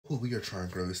what we are trying,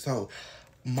 girl. So,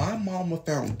 my mama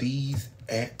found these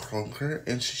at Kroger,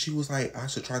 and she was like, I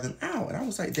should try them out. And I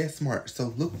was like, that's smart.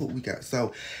 So, look what we got.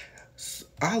 So,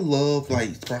 I love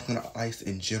like sparkling ice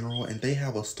in general, and they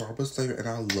have a Starburst flavor, and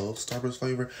I love Starburst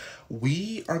flavor.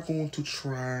 We are going to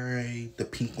try the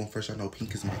pink one first. I know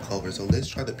pink is my color, so let's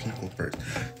try the pink one first.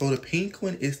 So the pink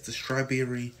one is the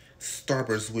strawberry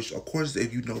Starburst, which of course,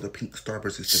 if you know, the pink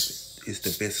Starburst is the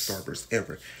best Starburst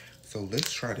ever. So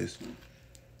let's try this.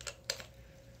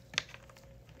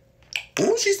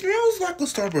 Oh, she smells like a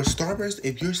Starburst. Starburst,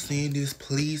 if you're seeing this,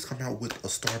 please come out with a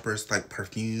Starburst like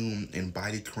perfume and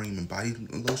body cream and body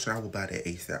lotion. I will buy that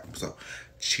ASAP. So,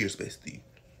 cheers, bestie.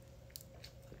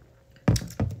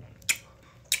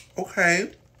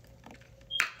 Okay.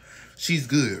 She's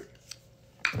good.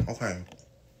 Okay.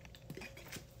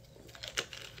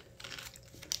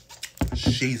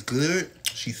 She's good.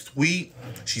 She's sweet.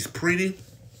 She's pretty.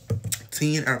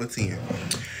 10 out of 10.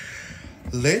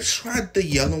 Let's try the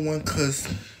yellow one, because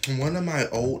one of my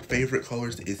old favorite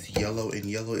colors is yellow, and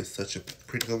yellow is such a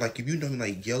pretty color. Like, if you know me,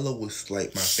 like, yellow was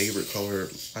like my favorite color.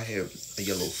 I have a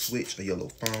yellow Switch, a yellow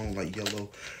phone. Like, yellow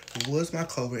was my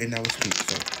color, and now it's pink.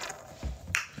 So,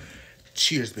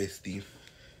 cheers, bestie.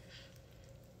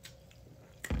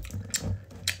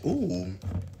 Ooh.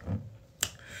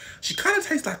 She kind of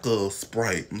tastes like a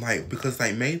Sprite. Like, because,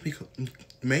 like, maybe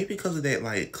because of that,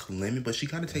 like, lemon, but she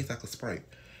kind of tastes like a Sprite.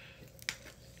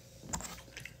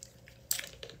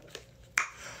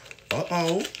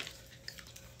 Uh-oh.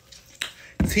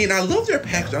 10. I love their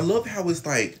package. I love how it's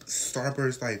like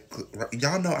Starburst. Like,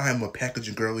 y'all know I am a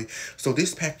packaging girly. So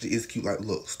this package is cute. Like,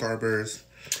 look, Starburst.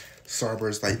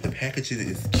 Like, the packaging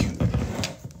is cute.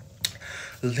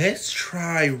 Let's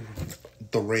try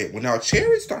the red one. Now,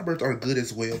 cherry Starburst are good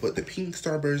as well, but the pink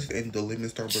Starburst and the lemon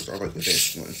Starburst are like the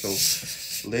best one.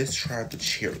 So let's try the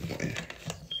cherry one.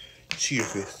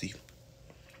 Cheers, bestie.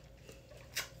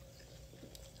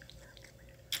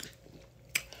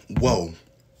 Whoa.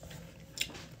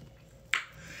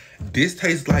 This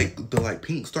tastes like the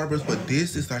pink Starburst, but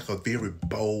this is like a very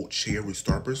bold cherry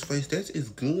Starburst face. That is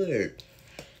good.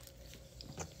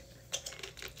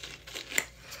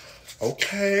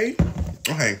 Okay.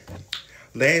 Okay.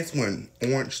 Last one,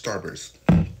 orange Starburst.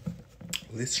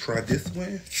 Let's try this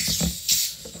one.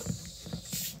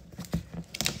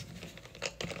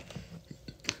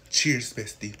 Cheers,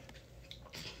 bestie.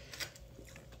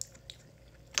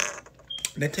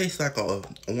 That tastes like a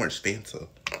orange Fanta.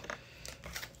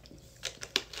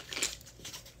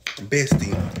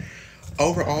 Bestie.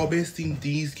 Overall, bestie,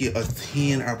 these get a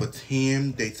 10 out of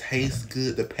 10. They taste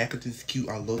good. The packaging is cute.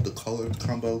 I love the color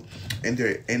combo, and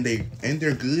they're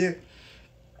good.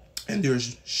 And they're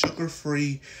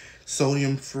sugar-free,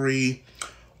 sodium-free,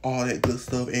 all that good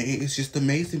stuff. And it's just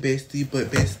amazing, bestie. But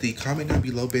bestie, comment down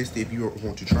below, bestie, if you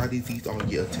want to try these. These all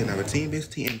get a 10 out of 10,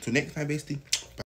 bestie. And until next time, bestie.